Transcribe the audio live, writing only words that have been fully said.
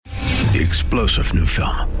The explosive new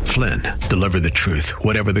film, Flynn, deliver the truth,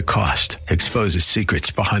 whatever the cost, exposes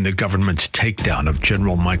secrets behind the government's takedown of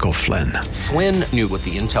General Michael Flynn. Flynn knew what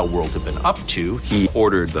the intel world had been up to. He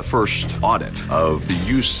ordered the first audit of the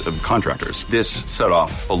use of contractors. This set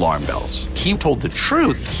off alarm bells. He told the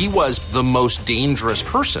truth. He was the most dangerous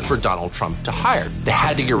person for Donald Trump to hire. They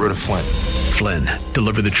had to get rid of Flynn. Flynn,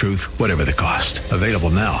 deliver the truth, whatever the cost. Available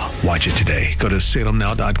now. Watch it today. Go to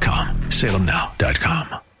salemnow.com.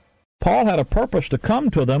 salemnow.com. Paul had a purpose to come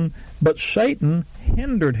to them, but Satan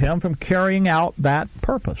hindered him from carrying out that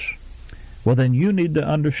purpose. Well, then you need to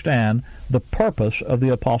understand the purpose of the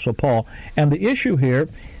Apostle Paul. And the issue here,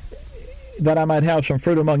 that I might have some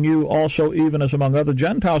fruit among you also, even as among other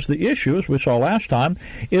Gentiles, the issue, as we saw last time,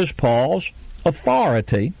 is Paul's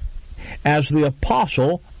authority as the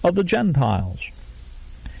apostle of the Gentiles.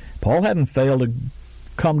 Paul hadn't failed to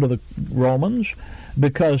come to the Romans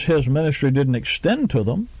because his ministry didn't extend to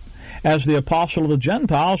them. As the apostle of the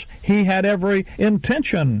Gentiles, he had every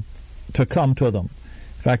intention to come to them.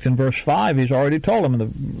 In fact, in verse 5, he's already told them,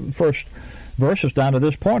 the first verses down to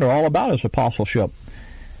this point are all about his apostleship.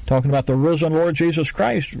 Talking about the risen Lord Jesus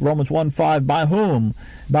Christ, Romans 1:5, by whom?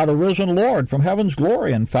 By the risen Lord from heaven's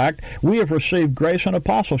glory. In fact, we have received grace and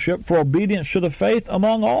apostleship for obedience to the faith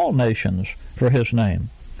among all nations for his name.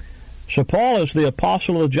 So Paul is the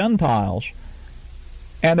apostle of the Gentiles,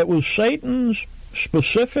 and it was Satan's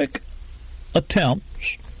specific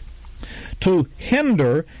attempts to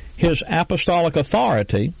hinder his apostolic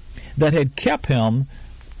authority that had kept him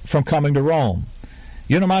from coming to Rome.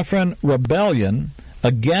 You know, my friend, rebellion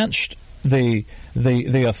against the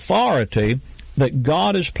authority that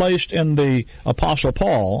God has placed in the Apostle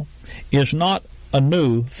Paul is not a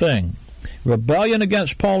new thing. Rebellion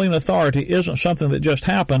against Pauline authority isn't something that just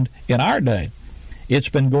happened in our day. It's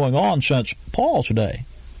been going on since Paul's day.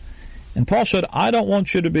 And Paul said, I don't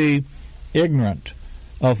want you to be ignorant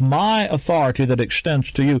of my authority that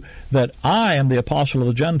extends to you, that I am the apostle of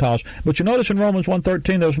the Gentiles. But you notice in Romans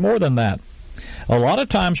 1:13, there's more than that. A lot of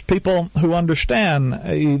times people who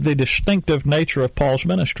understand the distinctive nature of Paul's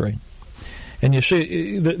ministry, and you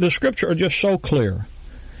see, the Scripture are just so clear.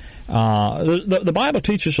 The Bible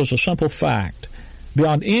teaches us a simple fact,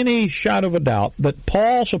 beyond any shadow of a doubt, that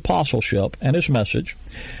Paul's apostleship and his message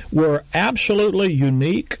were absolutely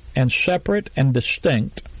unique and separate and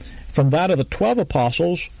distinct from that of the 12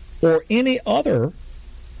 apostles or any other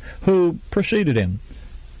who preceded him.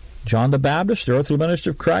 John the Baptist, the earthly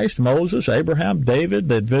minister of Christ, Moses, Abraham, David,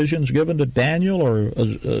 the visions given to Daniel or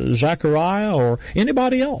Zechariah or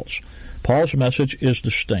anybody else. Paul's message is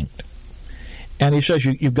distinct. And he says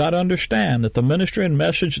you've got to understand that the ministry and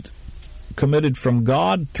message committed from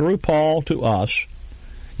God through Paul to us,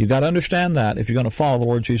 you've got to understand that if you're going to follow the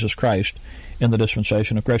Lord Jesus Christ in the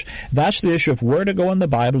dispensation of grace. That's the issue of where to go in the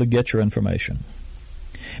Bible to get your information.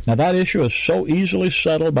 Now, that issue is so easily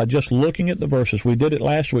settled by just looking at the verses. We did it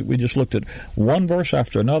last week. We just looked at one verse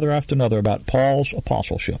after another about Paul's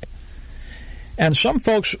apostleship. And some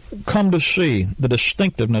folks come to see the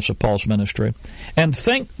distinctiveness of Paul's ministry and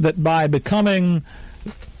think that by becoming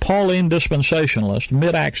Pauline dispensationalists,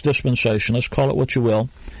 mid-Acts dispensationalists, call it what you will,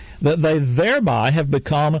 that they thereby have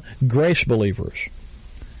become grace believers.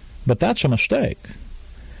 But that's a mistake.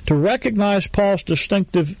 To recognize Paul's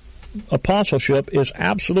distinctive apostleship is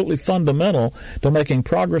absolutely fundamental to making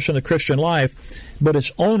progress in the Christian life, but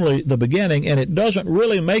it's only the beginning, and it doesn't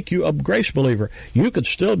really make you a grace believer. You could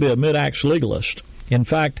still be a mid-Acts legalist. In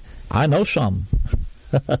fact, I know some.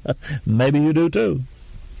 Maybe you do too.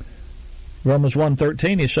 Romans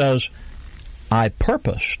 1:13, he says, I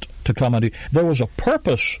purposed to come unto you. There was a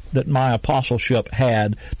purpose that my apostleship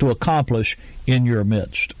had to accomplish in your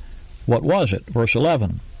midst. What was it? Verse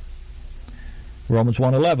 11. Romans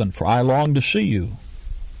 1:11, for I long to see you.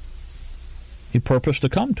 He purposed to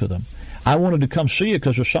come to them. I wanted to come see you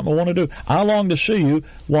because there's something I want to do. I long to see you.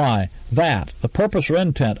 Why? That, the purpose or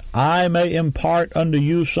intent, I may impart unto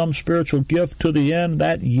you some spiritual gift to the end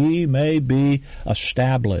that ye may be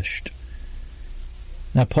established.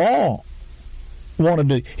 Now, Paul wanted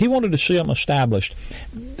to see them established.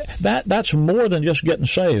 That's more than just getting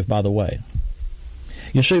saved, by the way.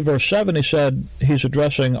 You see, verse 7, he said, he's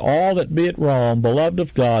addressing all that be at Rome, beloved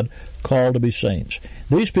of God, called to be saints.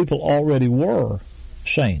 These people already were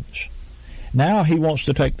saints. Now he wants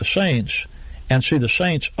to take the saints and see the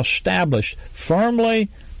saints established, firmly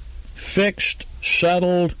fixed,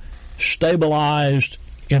 settled, stabilized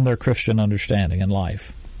in their Christian understanding and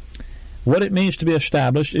life. What it means to be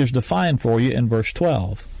established is defined for you in verse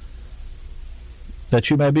 12. That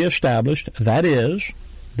you may be established, that is,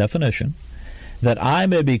 definition, that I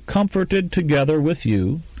may be comforted together with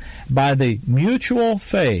you by the mutual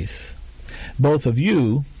faith both of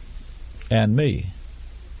you and me.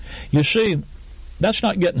 You see, that's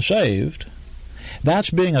not getting saved.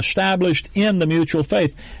 That's being established in the mutual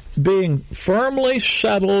faith, being firmly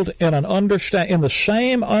settled in in the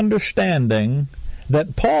same understanding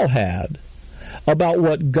that Paul had about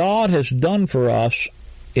what God has done for us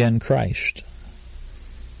in Christ.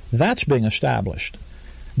 That's being established.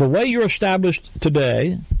 The way you're established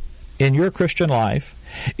today in your Christian life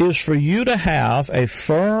is for you to have a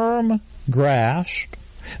firm grasp,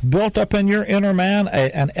 built up in your inner man,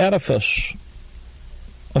 an edifice,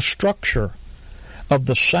 a structure of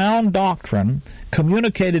the sound doctrine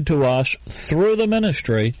communicated to us through the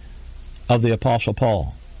ministry of the Apostle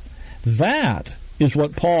Paul. That is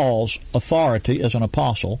what Paul's authority as an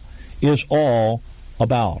apostle is all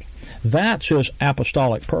about. That's his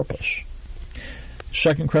apostolic purpose.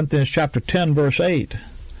 2 Corinthians chapter 10, verse 8,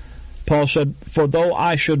 Paul said, "For though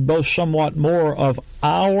I should boast somewhat more of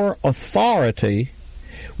our authority,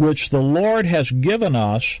 which the Lord has given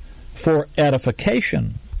us for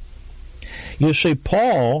edification." You see,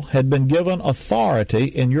 Paul had been given authority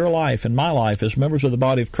in your life, in my life, as members of the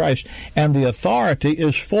body of Christ, and the authority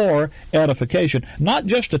is for edification, not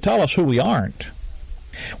just to tell us who we aren't.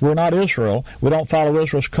 We're not Israel. We don't follow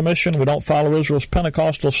Israel's commission. We don't follow Israel's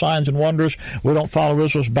Pentecostal signs and wonders. We don't follow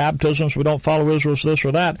Israel's baptisms. We don't follow Israel's this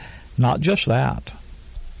or that. Not just that,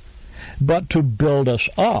 but to build us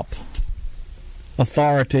up.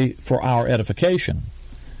 Authority for our edification.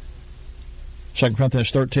 2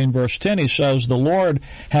 Corinthians 13, verse 10, he says, "The Lord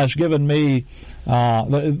has given me,"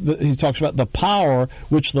 he talks about the power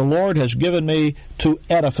which the Lord has given me to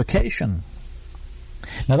edification.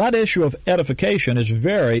 Now that issue of edification is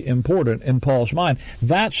very important in Paul's mind.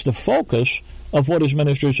 That's the focus of what his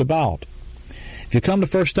ministry is about. If you come to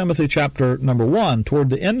 1 Timothy chapter number 1, toward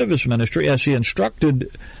the end of his ministry, as he instructed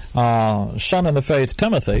son in the faith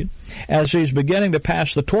Timothy, as he's beginning to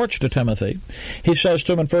pass the torch to Timothy, he says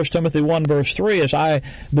to him in 1 Timothy 1 verse 3, "As I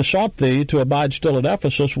besought thee to abide still at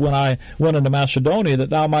Ephesus when I went into Macedonia, that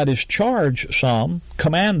thou mightest charge some,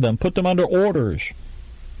 command them, put them under orders,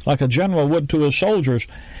 like a general would to his soldiers,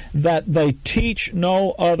 that they teach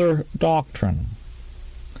no other doctrine."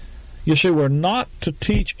 You see, we're not to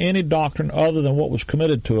teach any doctrine other than what was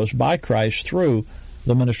committed to us by Christ through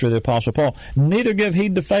the ministry of the Apostle Paul. Neither give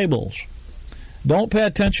heed to fables. Don't pay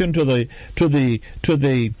attention to the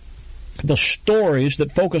stories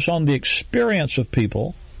that focus on the experience of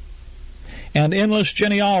people and endless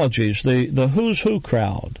genealogies, the who's who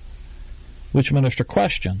crowd, which minister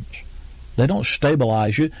questions. They don't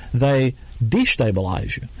stabilize you. They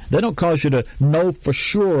destabilize you. They don't cause you to know for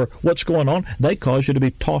sure what's going on. They cause you to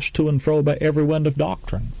be tossed to and fro by every wind of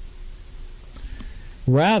doctrine.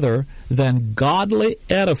 Rather than godly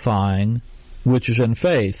edifying, which is in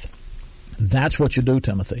faith, that's what you do,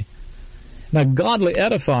 Timothy. Now, godly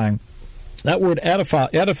edifying, that word edify,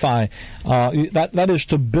 that is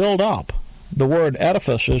to build up. The word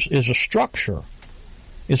edifice is a structure.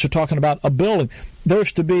 It's talking about a building.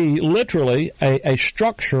 There's to be literally a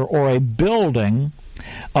structure or a building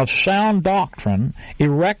of sound doctrine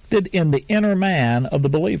erected in the inner man of the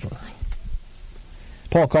believer.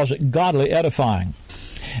 Paul calls it godly edifying.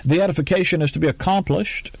 The edification is to be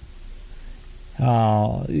accomplished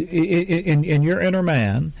in your inner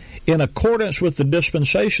man in accordance with the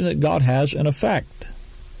dispensation that God has in effect.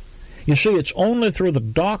 You see, it's only through the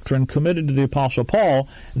doctrine committed to the Apostle Paul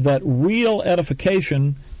that real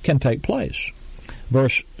edification can take place.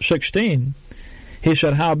 Verse 16, he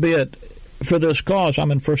said, "Howbeit, for this cause," I'm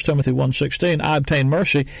in 1 Timothy 1:16, "I obtain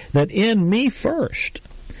mercy, that in me first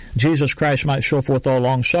Jesus Christ might show forth all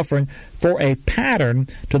long-suffering, for a pattern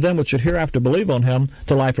to them which should hereafter believe on him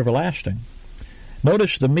to life everlasting."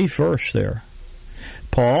 Notice the me first there.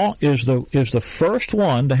 Paul is the first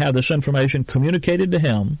one to have this information communicated to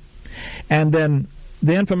him, and then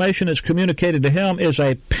the information that's communicated to him is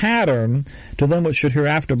a pattern to them which should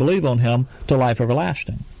hereafter believe on him to life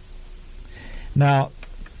everlasting. Now,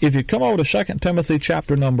 if you come over to 2 Timothy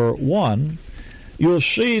chapter number 1, you'll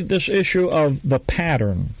see this issue of the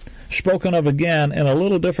pattern spoken of again in a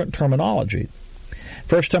little different terminology.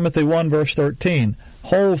 1 Timothy 1 verse 13,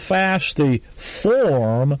 "Hold fast the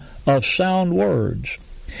form of sound words,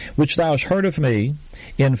 which thou hast heard of me,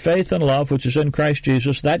 in faith and love which is in Christ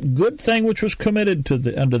Jesus, that good thing which was committed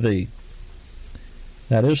unto thee."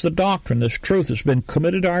 That is the doctrine, this truth has been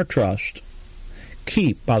committed to our trust.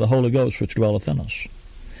 Keep by the Holy Ghost which dwelleth in us.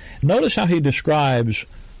 Notice how he describes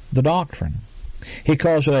the doctrine. He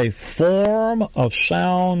calls it a form of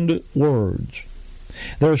sound words.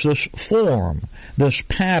 There's this form, this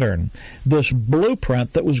pattern, this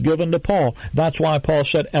blueprint that was given to Paul. That's why Paul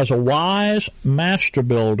said, as a wise master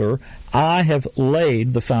builder, I have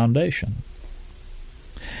laid the foundation.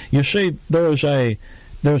 You see, there's a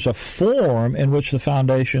form in which the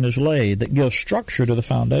foundation is laid that gives structure to the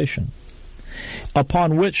foundation,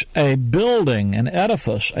 upon which a building, an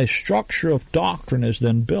edifice, a structure of doctrine is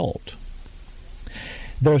then built.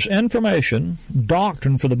 There's information,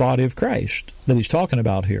 doctrine for the body of Christ that he's talking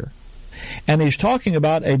about here. And he's talking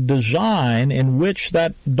about a design in which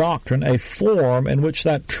that doctrine, a form in which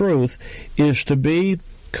that truth is to be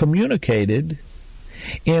communicated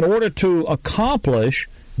in order to accomplish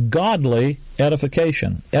godly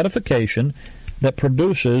edification. Edification that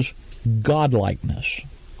produces godlikeness.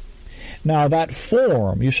 Now that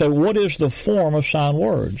form, you say, what is the form of sound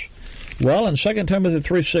words? Well, in 2 Timothy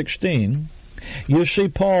 3:16, you see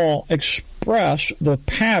Paul express the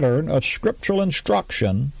pattern of scriptural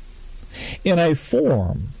instruction in a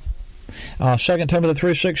form. 2 Timothy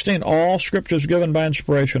 3:16, all Scripture is given by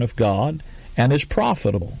inspiration of God and is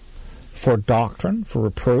profitable for doctrine, for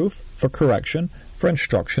reproof, for correction, for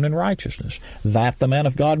instruction in righteousness, that the man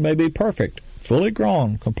of God may be perfect, fully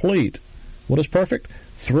grown, complete. What is perfect?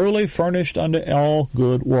 Thoroughly furnished unto all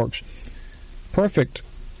good works. Perfect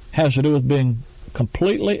has to do with being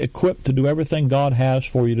completely equipped to do everything God has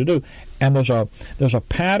for you to do. And there's a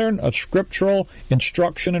pattern of scriptural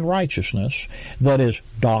instruction in righteousness that is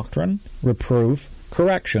doctrine, reproof,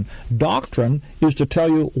 correction. Doctrine is to tell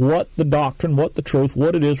you what the doctrine, what the truth,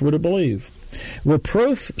 what it is we're to believe.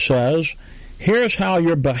 Reproof says, here's how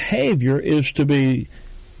your behavior is to be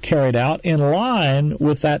carried out in line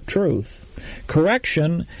with that truth.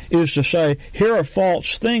 Correction is to say, here are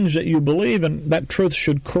false things that you believe, and that truth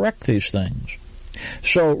should correct these things.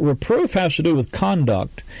 So reproof has to do with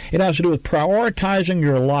conduct. It has to do with prioritizing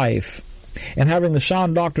your life and having the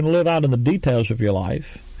sound doctrine live out in the details of your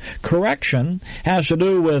life. Correction has to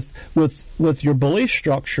do with your belief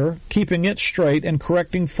structure, keeping it straight and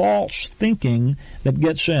correcting false thinking that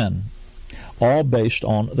gets in, all based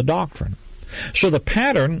on the doctrine. So the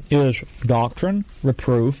pattern is doctrine,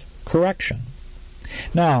 reproof, correction.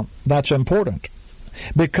 Now, that's important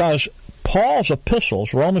because Paul's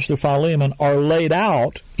epistles, Romans through Philemon, are laid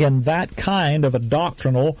out in that kind of a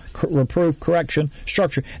doctrinal reproof, correction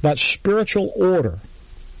structure, that spiritual order.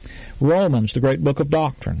 Romans, the great book of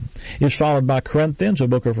doctrine, is followed by Corinthians, a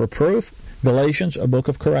book of reproof, Galatians, a book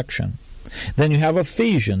of correction. Then you have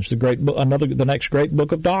Ephesians, the next great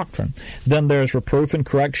book of doctrine. Then there's reproof and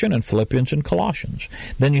correction in Philippians and Colossians.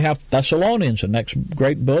 Then you have Thessalonians, the next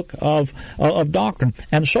great book of doctrine,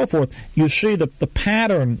 and so forth. You see the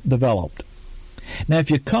pattern developed. Now, if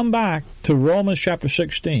you come back to Romans chapter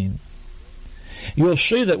 16, you'll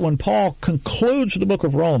see that when Paul concludes the book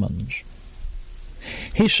of Romans,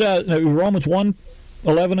 he says, Romans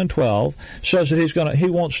 1:11 and 12 says that he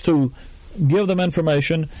wants to give them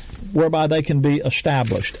information whereby they can be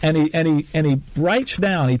established. And he writes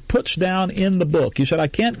down, he puts down in the book. He said, I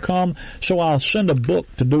can't come, so I'll send a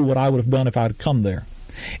book to do what I would have done if I had come there.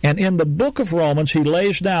 And in the book of Romans, he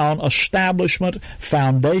lays down establishment,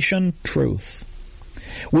 foundation, truth.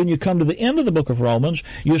 When you come to the end of the book of Romans,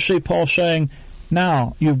 you see Paul saying,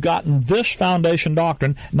 now you've gotten this foundation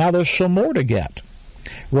doctrine, now there's some more to get.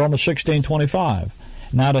 Romans 16:25.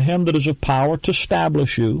 Now to him that is of power to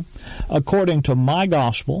establish you according to my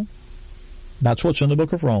gospel, that's what's in the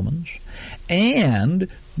book of Romans, and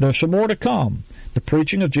there's some more to come. The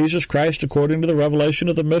preaching of Jesus Christ according to the revelation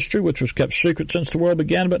of the mystery, which was kept secret since the world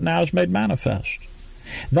began, but now is made manifest.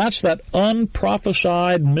 That's that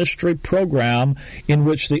unprophesied mystery program in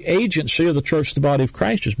which the agency of the church, the body of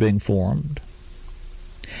Christ, is being formed,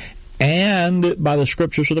 and by the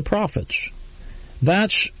scriptures of the prophets.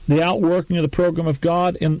 That's the outworking of the program of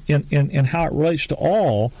God in how it relates to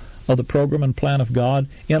all of the program and plan of God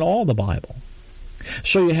in all the Bible.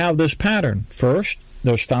 So you have this pattern. First,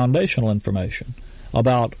 there's foundational information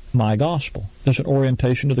about my gospel. There's an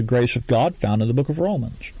orientation to the grace of God found in the book of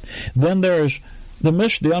Romans. Then there's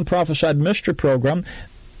the unprophesied mystery program.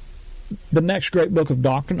 The next great book of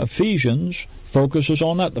doctrine, Ephesians, focuses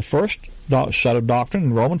on that. The first set of doctrine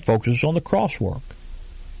in Romans focuses on the cross work.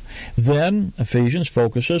 Then Ephesians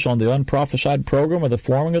focuses on the unprophesied program of the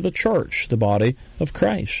forming of the church, the body of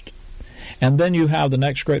Christ. And then you have the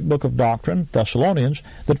next great book of doctrine, Thessalonians,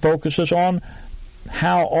 that focuses on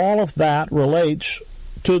how all of that relates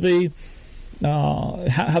to the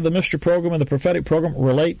how the mystery program and the prophetic program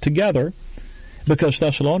relate together, because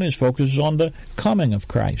Thessalonians focuses on the coming of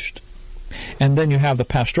Christ. And then you have the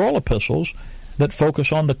pastoral epistles that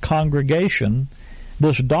focus on the congregation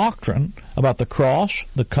this doctrine about the cross,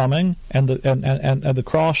 the coming, and the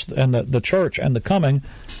cross and the church and the coming,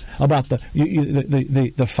 about the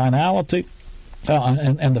finality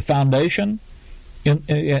and the foundation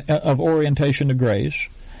of orientation to grace,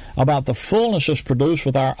 about the fullness that's produced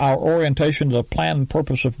with our orientation to the plan and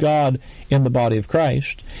purpose of God in the body of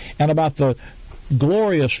Christ, and about the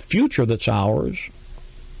glorious future that's ours,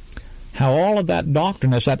 how all of that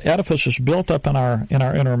doctrine, as that edifice is built up in our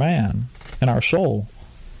inner man, in our soul,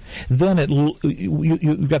 then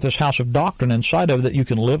you've got this house of doctrine inside of it that you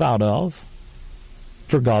can live out of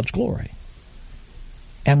for God's glory.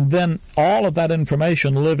 And then all of that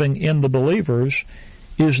information living in the believers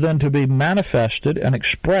is then to be manifested and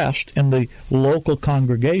expressed in the local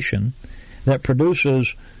congregation that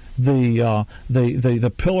produces the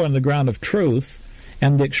pillar and the ground of truth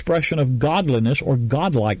and the expression of godliness or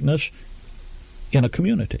godlikeness in a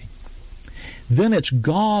community. Then it's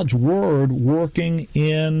God's Word working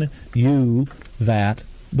in you that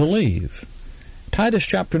believe. Titus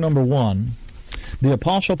chapter number 1, the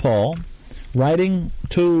Apostle Paul, writing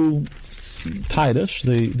to Titus,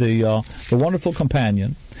 the wonderful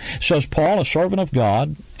companion, says, Paul, a servant of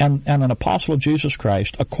God and an apostle of Jesus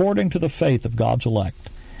Christ, according to the faith of God's elect,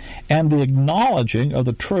 and the acknowledging of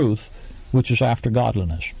the truth which is after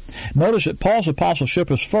godliness. Notice that Paul's apostleship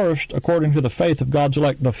is first according to the faith of God's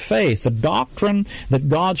elect. The faith, the doctrine that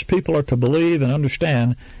God's people are to believe and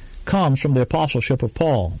understand, comes from the apostleship of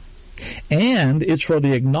Paul. And it's for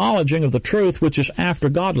the acknowledging of the truth which is after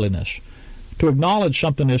godliness. To acknowledge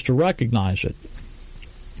something is to recognize it.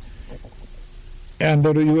 And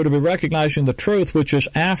that you were to be recognizing the truth which is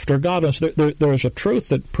after godliness. There is a truth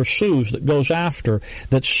that pursues, that goes after,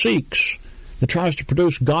 that seeks, that tries to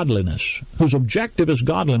produce godliness, whose objective is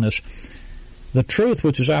godliness. The truth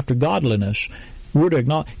which is after godliness, we're to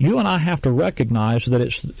acknowledge. You and I have to recognize that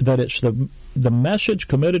it's the message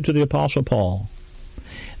committed to the Apostle Paul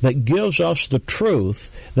that gives us the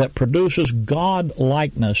truth that produces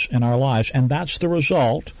God-likeness in our lives, and that's the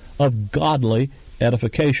result of godly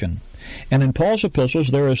edification. And in Paul's epistles,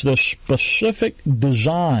 there is this specific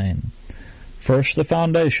design. First, the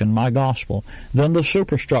foundation, my gospel. Then the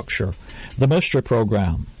superstructure, the mystery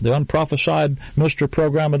program, the unprophesied mystery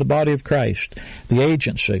program of the body of Christ, the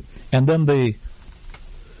agency, and then the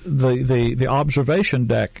observation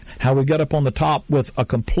deck, how we get up on the top with a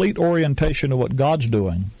complete orientation of what God's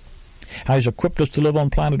doing, how He's equipped us to live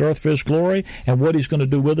on planet Earth for His glory, and what He's going to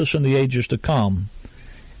do with us in the ages to come.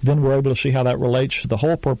 Then we're able to see how that relates to the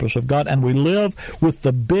whole purpose of God, and we live with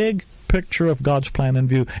the big picture of God's plan in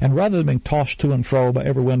view. And rather than being tossed to and fro by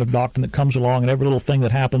every wind of doctrine that comes along and every little thing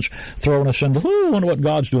that happens throwing us into, I wonder what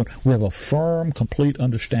God's doing, we have a firm, complete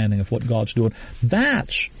understanding of what God's doing.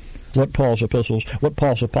 That's what Paul's epistles, what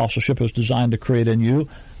Paul's apostleship is designed to create in you,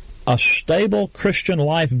 a stable Christian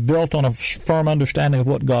life built on a firm understanding of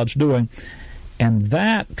what God's doing. And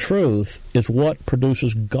that truth is what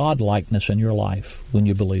produces God-likeness in your life when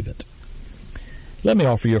you believe it. Let me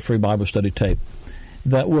offer you a free Bible study tape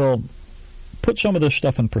that will put some of this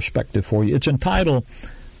stuff in perspective for you. It's entitled,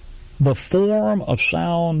 The Form of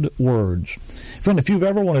Sound Words. Friend, if you've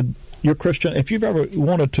ever wanted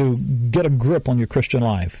to get a grip on your Christian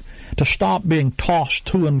life, to stop being tossed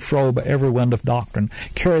to and fro by every wind of doctrine,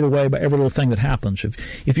 carried away by every little thing that happens,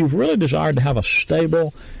 if you've really desired to have a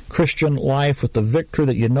stable Christian life with the victory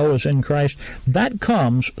that you know is in Christ, that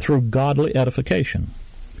comes through godly edification.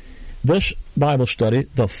 This Bible study,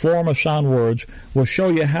 The Form of Sound Words, will show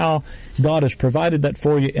you how God has provided that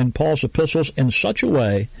for you in Paul's epistles in such a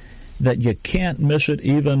way that you can't miss it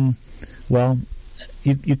even, well,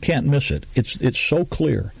 you can't miss it. It's so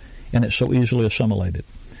clear and it's so easily assimilated.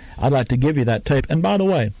 I'd like to give you that tape. And by the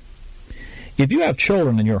way, if you have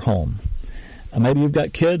children in your home, maybe you've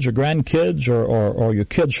got kids or grandkids or your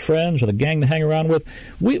kids' friends or the gang to hang around with,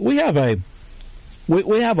 we have a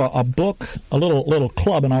book, a little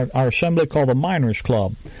club in our assembly called the Miners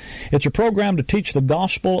Club. It's a program to teach the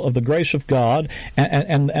gospel of the grace of God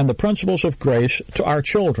and the principles of grace to our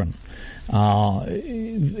children.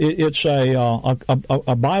 It's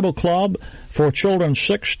a Bible club for children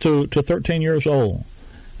 6 to 13 years old.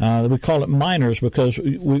 We call it Miners because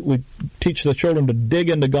we teach the children to dig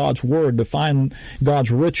into God's Word, to find God's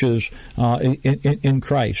riches in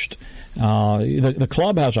Christ. The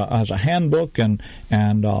club has a handbook and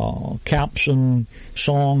caps and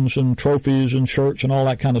songs and trophies and shirts and all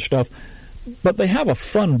that kind of stuff. But they have a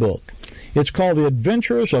fun book. It's called The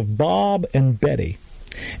Adventures of Bob and Betty.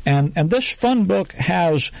 And this fun book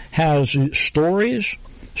has stories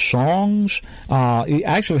songs. He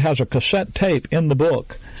actually has a cassette tape in the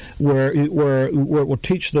book where it will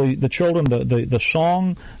teach the children the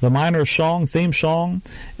song, the minor song, theme song,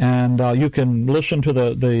 and you can listen to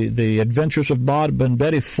the Adventures of Bob and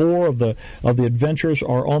Betty. 4 of the adventures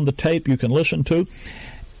are on the tape you can listen to.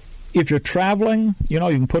 If you're traveling, you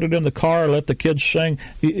can put it in the car, let the kids sing.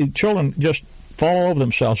 Children just fall over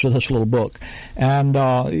themselves with this little book,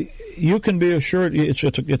 and you can be assured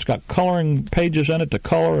it's got coloring pages in it to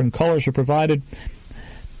color, and colors are provided.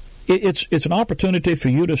 It's an opportunity for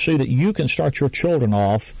you to see that you can start your children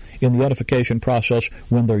off in the edification process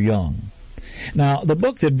when they're young. Now, the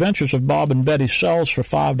book, The Adventures of Bob and Betty, sells for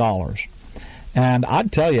 $5. And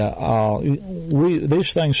I'd tell you,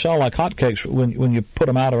 these things sell like hotcakes when you put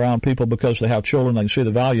them out around people because they have children, they can see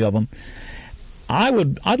the value of them.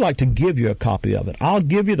 I'd like to give you a copy of it. I'll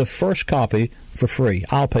give you the first copy for free.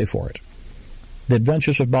 I'll pay for it. The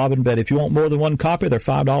Adventures of Bob and Betty. If you want more than one copy, they're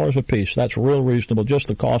 $5 a piece. That's real reasonable, just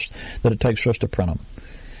the cost that it takes for us to print them.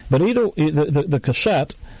 But either the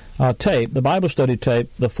cassette tape, the Bible study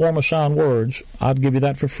tape, the Form of Sound Words, I'd give you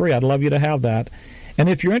that for free. I'd love you to have that. And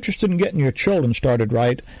if you're interested in getting your children started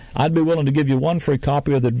right, I'd be willing to give you one free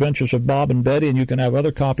copy of The Adventures of Bob and Betty, and you can have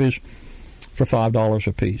other copies for $5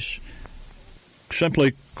 a piece.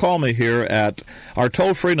 Simply call me here at our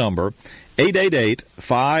toll-free number,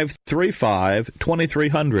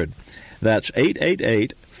 888-535-2300. That's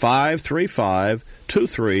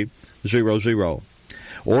 888-535-2300.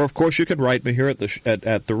 Or, of course, you can write me here at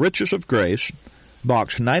the Riches of Grace,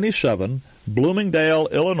 Box 97, Bloomingdale,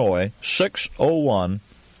 Illinois,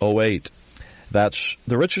 60108. That's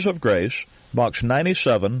the Riches of Grace, Box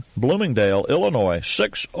 97, Bloomingdale, Illinois,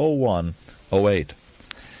 60108.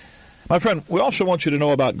 My friend, we also want you to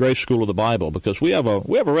know about Grace School of the Bible, because we have a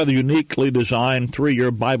rather uniquely designed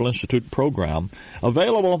 3-year Bible Institute program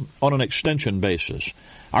available on an extension basis.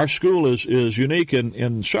 Our school is unique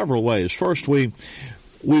in several ways. First, we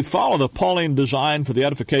follow the Pauline design for the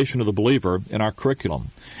edification of the believer in our curriculum.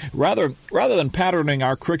 Rather than patterning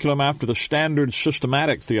our curriculum after the standard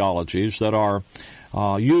systematic theologies that are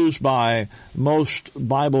used by most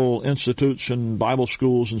Bible institutes and Bible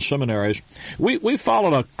schools and seminaries, we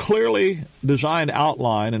followed a clearly designed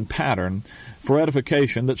outline and pattern for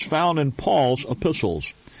edification that's found in Paul's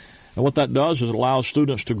epistles. And what that does is it allows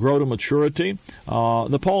students to grow to maturity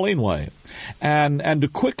the Pauline way, and to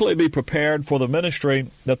quickly be prepared for the ministry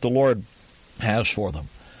that the Lord has for them.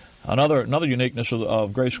 Another uniqueness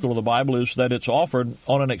of Grace School of the Bible is that it's offered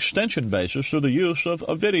on an extension basis through the use of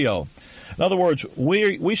a video. In other words,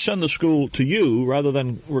 we send the school to you rather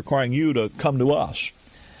than requiring you to come to us.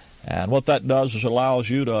 And what that does is allows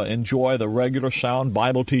you to enjoy the regular sound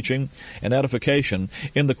Bible teaching and edification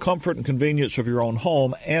in the comfort and convenience of your own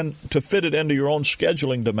home, and to fit it into your own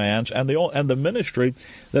scheduling demands and the ministry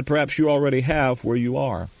that perhaps you already have where you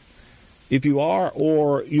are. If you are,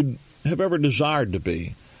 or you have ever desired to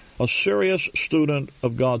be, a serious student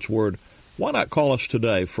of God's Word, why not call us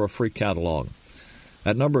today for a free catalog?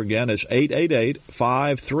 That number again is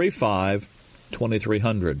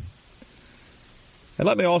 888-535-2300. And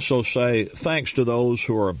let me also say thanks to those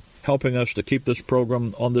who are helping us to keep this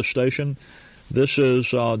program on this station. This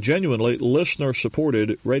is genuinely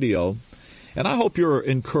listener-supported radio, and I hope you're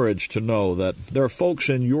encouraged to know that there are folks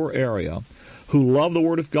in your area who love the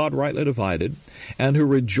Word of God rightly divided, and who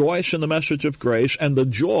rejoice in the message of grace and the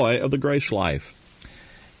joy of the grace life.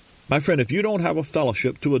 My friend, if you don't have a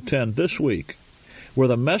fellowship to attend this week where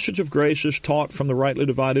the message of grace is taught from the rightly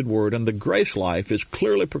divided Word and the grace life is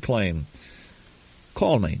clearly proclaimed,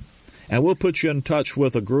 call me, and we'll put you in touch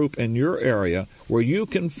with a group in your area where you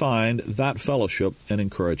can find that fellowship and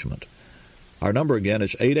encouragement. Our number again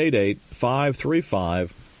is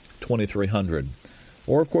 888-535-2300.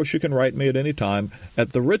 Or, of course, you can write me at any time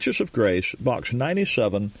at the Riches of Grace, Box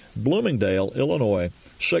 97, Bloomingdale, Illinois,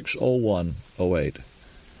 60108.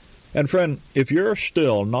 And friend, if you're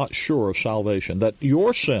still not sure of salvation, that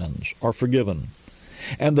your sins are forgiven,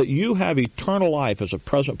 and that you have eternal life as a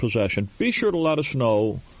present possession, be sure to let us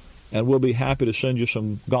know, and we'll be happy to send you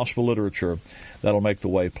some gospel literature that'll make the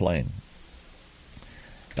way plain.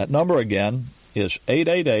 That number again is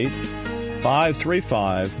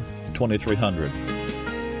 888-535-2300.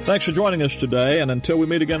 Thanks for joining us today, and until we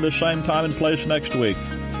meet again this same time and place next week,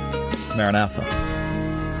 Maranatha.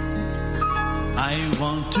 I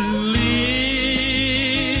want to live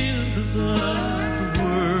the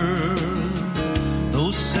world, though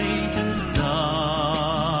Satan's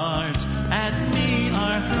darts at me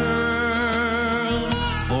are hurled,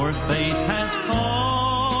 for faith has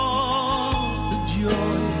called the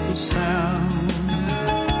joyful sound,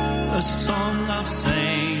 a song of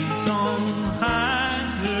saints on higher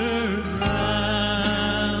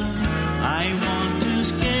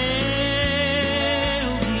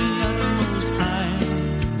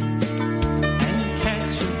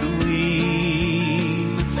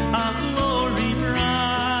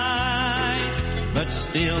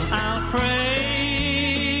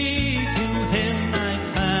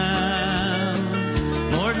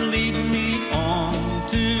lead me on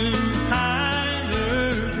to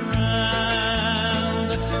higher ground.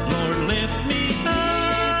 Lord, lift me up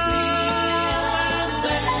and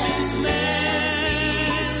let me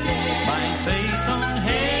stand by faith on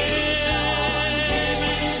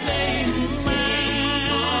heaven's stable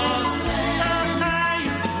land. The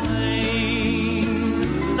higher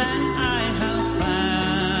plane that I have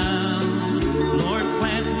found, Lord,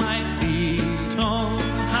 plant my feet on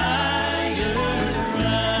higher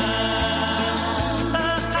ground. The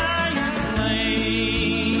higher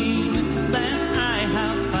plane that I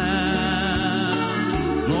have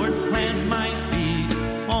found, Lord, plant my feet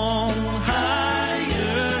on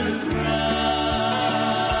higher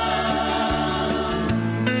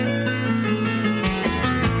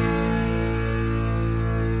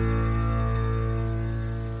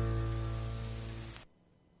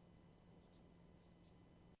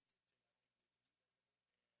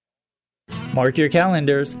Mark your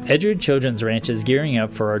calendars. Edgewood Children's Ranch is gearing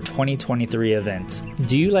up for our 2023 events.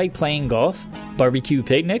 Do you like playing golf? Barbecue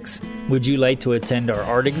picnics? Would you like to attend our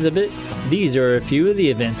art exhibit? These are a few of the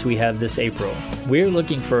events we have this April. We're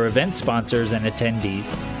looking for event sponsors and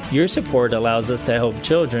attendees. Your support allows us to help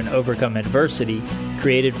children overcome adversity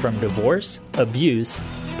created from divorce, abuse,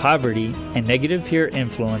 poverty, and negative peer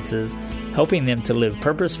influences, helping them to live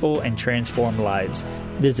purposeful and transformed lives.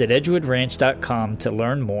 Visit EdgewoodRanch.com to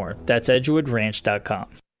learn more. That's EdgewoodRanch.com.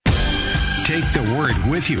 Take the Word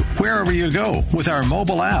with you wherever you go with our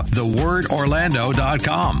mobile app,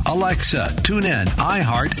 thewordorlando.com, Alexa, TuneIn,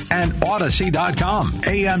 iHeart, and Odyssey.com,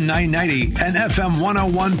 AM 990 and FM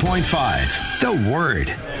 101.5. The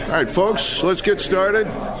Word. All right, folks, let's get started.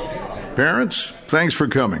 Parents, thanks for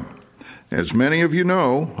coming. As many of you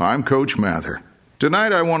know, I'm Coach Mather.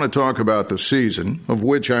 Tonight I want to talk about the season, of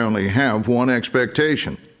which I only have one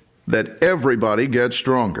expectation, that everybody gets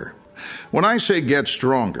stronger. When I say get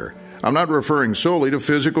stronger, I'm not referring solely to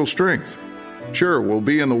physical strength. Sure, we'll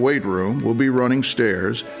be in the weight room, we'll be running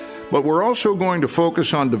stairs, but we're also going to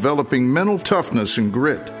focus on developing mental toughness and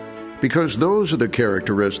grit, because those are the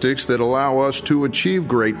characteristics that allow us to achieve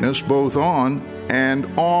greatness both on and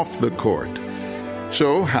off the court.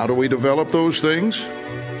 So, how do we develop those things?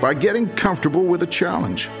 By getting comfortable with a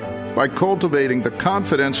challenge, by cultivating the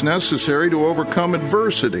confidence necessary to overcome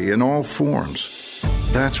adversity in all forms.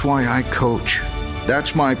 That's why I coach.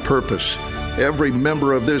 That's my purpose. Every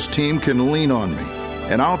member of this team can lean on me,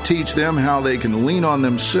 and I'll teach them how they can lean on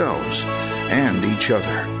themselves and each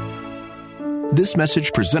other. This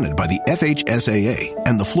message presented by the FHSAA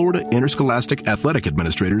and the Florida Interscholastic Athletic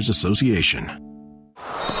Administrators Association.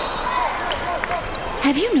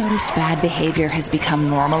 Have you noticed bad behavior has become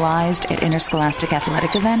normalized at interscholastic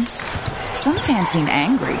athletic events? Some fans seem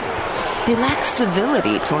angry. They lack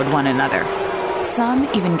civility toward one another. Some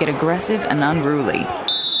even get aggressive and unruly.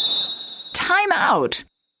 Time out!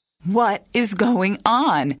 What is going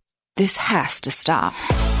on? This has to stop.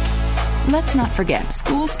 Let's not forget,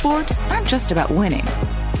 school sports aren't just about winning.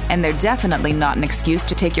 And they're definitely not an excuse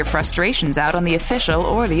to take your frustrations out on the official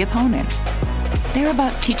or the opponent. They're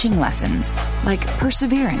about teaching lessons like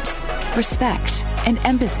perseverance, respect, and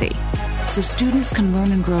empathy, so students can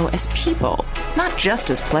learn and grow as people, not just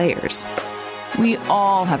as players. We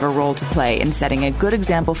all have a role to play in setting a good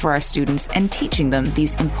example for our students and teaching them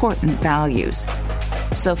these important values.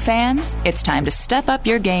 So fans, it's time to step up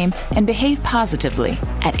your game and behave positively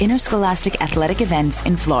at interscholastic athletic events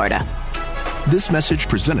in Florida. This message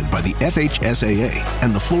presented by the FHSAA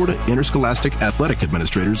and the Florida Interscholastic Athletic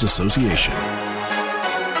Administrators Association.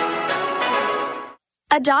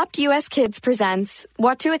 Adopt US Kids presents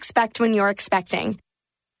What to Expect When You're Expecting.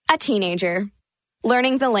 A teenager.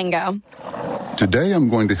 Learning the lingo. Today I'm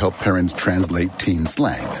going to help parents translate teen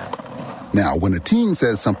slang. Now, when a teen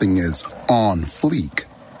says something is on fleek,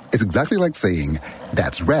 it's exactly like saying,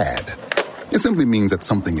 that's rad. It simply means that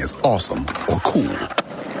something is awesome or cool.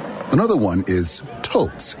 Another one is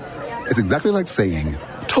totes. It's exactly like saying,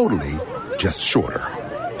 totally, just shorter.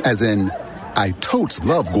 As in, I totes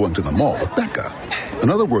love going to the mall with Becca.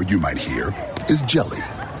 Another word you might hear is jelly.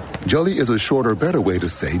 Jelly is a shorter, better way to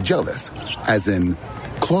say jealous. As in,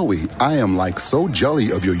 Chloe, I am like so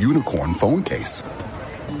jelly of your unicorn phone case.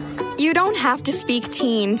 You don't have to speak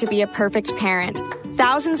teen to be a perfect parent.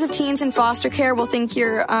 Thousands of teens in foster care will think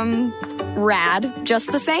you're, rad,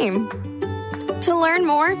 just the same. To learn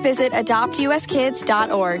more, visit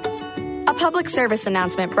adoptuskids.org. A public service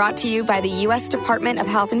announcement brought to you by the U.S. Department of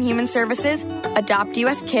Health and Human Services, Adopt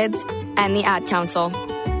U.S. Kids, and the Ad Council.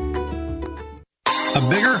 A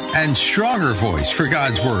bigger and stronger voice for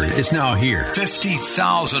God's Word is now here.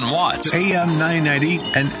 50,000 watts. AM 990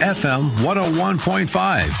 and FM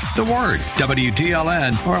 101.5. The Word.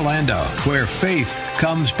 WTLN Orlando, where faith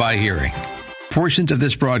comes by hearing. Portions of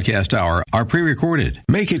this broadcast hour are pre-recorded.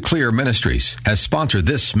 Make It Clear Ministries has sponsored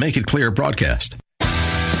this Make It Clear broadcast.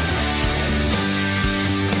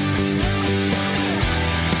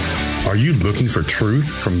 Are you looking for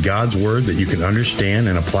truth from God's Word that you can understand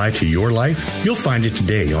and apply to your life? You'll find it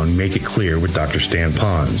today on Make It Clear with Dr. Stan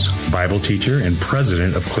Pons, Bible teacher and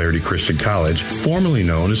president of Clarity Christian College, formerly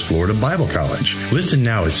known as Florida Bible College. Listen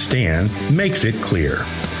now as Stan makes it clear.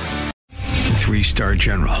 3-star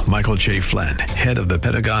General Michael J. Flynn, head of the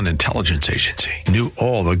Pentagon Intelligence Agency, knew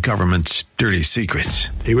all the government's dirty secrets.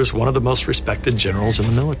 He was one of the most respected generals in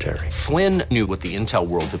the military. Flynn knew what the intel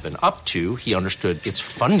world had been up to. He understood its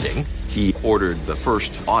funding. He ordered the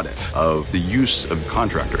first audit of the use of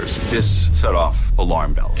contractors. This set off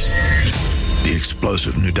alarm bells. The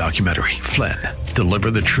explosive new documentary, Flynn,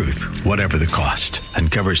 Deliver the Truth, Whatever the Cost,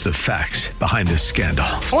 uncovers the facts behind this scandal.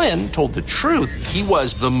 Flynn told the truth. He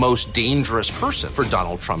was the most dangerous person for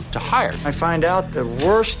Donald Trump to hire. I find out the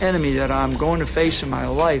worst enemy that I'm going to face in my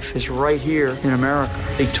life is right here in America.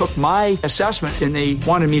 They took my assessment and they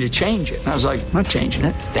wanted me to change it. And I was like, I'm not changing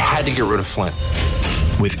it. They had to get rid of Flynn.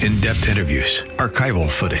 With in-depth interviews, archival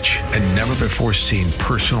footage, and never-before-seen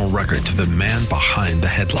personal records of the man behind the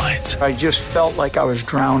headlines. I just felt like I was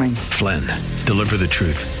drowning. Flynn, Deliver the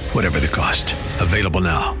Truth, Whatever the Cost. Available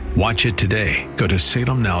now. Watch it today. Go to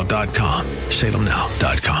salemnow.com.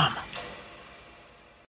 salemnow.com.